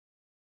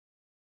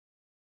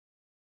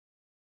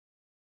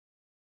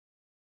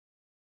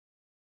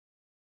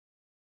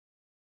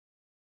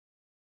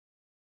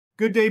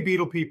Good day,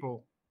 Beatle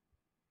people.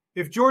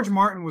 If George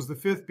Martin was the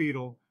fifth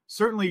Beatle,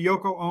 certainly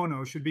Yoko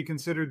Ono should be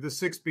considered the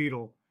sixth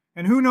Beatle.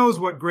 And who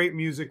knows what great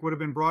music would have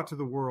been brought to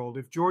the world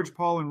if George,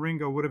 Paul, and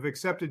Ringo would have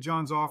accepted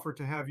John's offer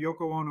to have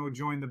Yoko Ono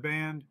join the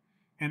band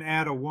and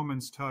add a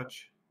woman's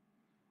touch.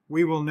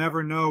 We will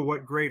never know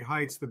what great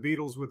heights the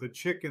Beatles with a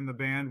chick in the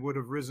band would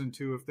have risen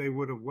to if they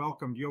would have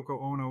welcomed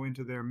Yoko Ono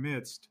into their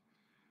midst.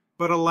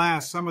 But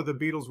alas, some of the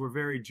Beatles were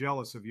very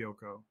jealous of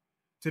Yoko.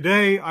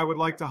 Today, I would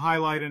like to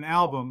highlight an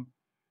album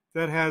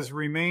that has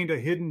remained a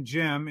hidden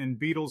gem in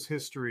Beatles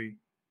history.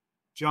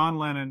 John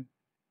Lennon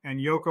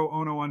and Yoko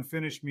Ono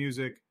Unfinished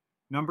Music,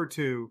 number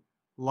 2,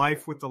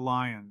 Life with the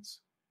Lions.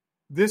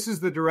 This is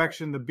the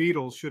direction the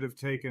Beatles should have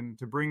taken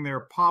to bring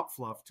their pop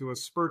fluff to a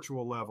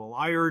spiritual level.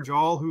 I urge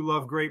all who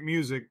love great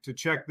music to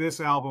check this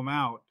album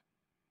out.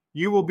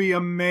 You will be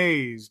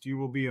amazed, you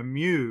will be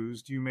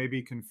amused, you may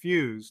be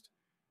confused,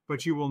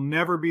 but you will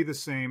never be the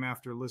same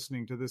after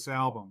listening to this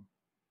album.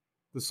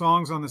 The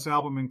songs on this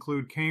album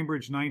include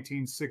Cambridge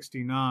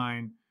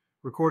 1969,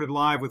 recorded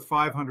live with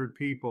 500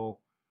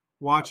 people,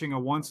 watching a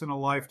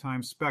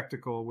once-in-a-lifetime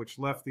spectacle which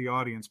left the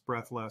audience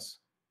breathless.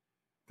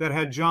 That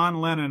had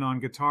John Lennon on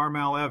guitar,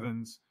 Mal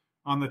Evans,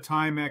 on the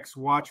Timex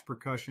watch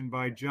percussion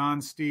by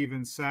John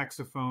Stevens,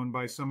 saxophone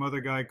by some other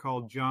guy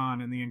called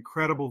John, and the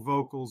incredible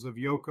vocals of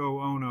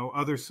Yoko Ono.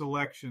 Other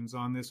selections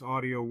on this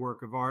audio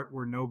work of art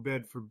were No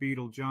Bed for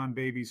Beatle, John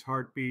Baby's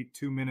Heartbeat,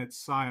 2 Minutes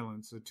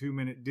Silence, a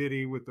 2-minute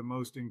ditty with the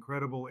most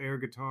incredible air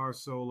guitar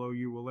solo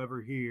you will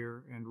ever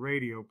hear, and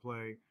radio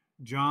play,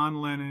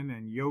 John Lennon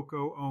and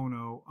Yoko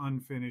Ono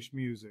Unfinished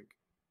Music.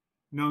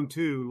 Known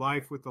to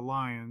Life with the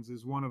Lions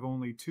is one of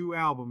only 2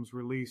 albums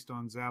released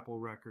on Zapple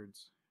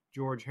Records.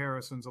 George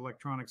Harrison's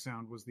electronic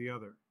sound was the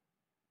other.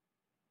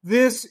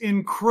 This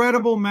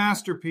incredible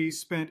masterpiece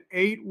spent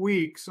 8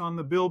 weeks on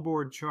the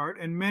Billboard chart,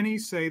 and many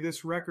say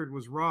this record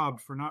was robbed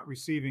for not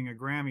receiving a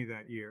Grammy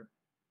that year.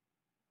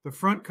 The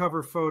front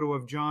cover photo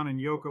of John and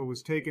Yoko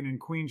was taken in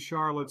Queen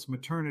Charlotte's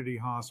maternity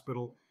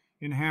hospital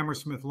in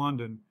Hammersmith,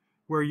 London,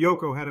 where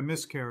Yoko had a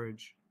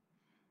miscarriage.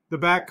 The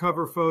back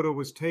cover photo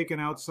was taken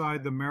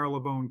outside the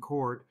Marylebone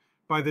Court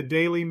by the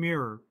Daily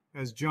Mirror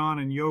as John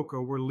and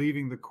Yoko were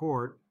leaving the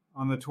court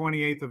on the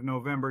 28th of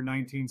November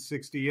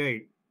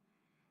 1968.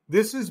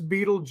 This is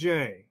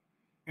VJAY,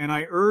 and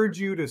I urge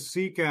you to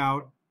seek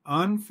out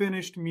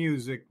Unfinished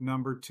Music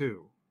number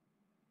 2.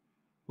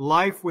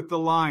 Life with the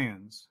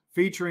Lions,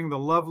 featuring the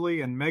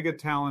lovely and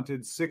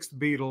mega-talented 6th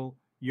Beatle,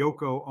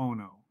 Yoko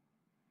Ono.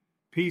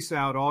 Peace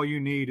out, all you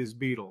need is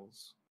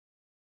Beatles.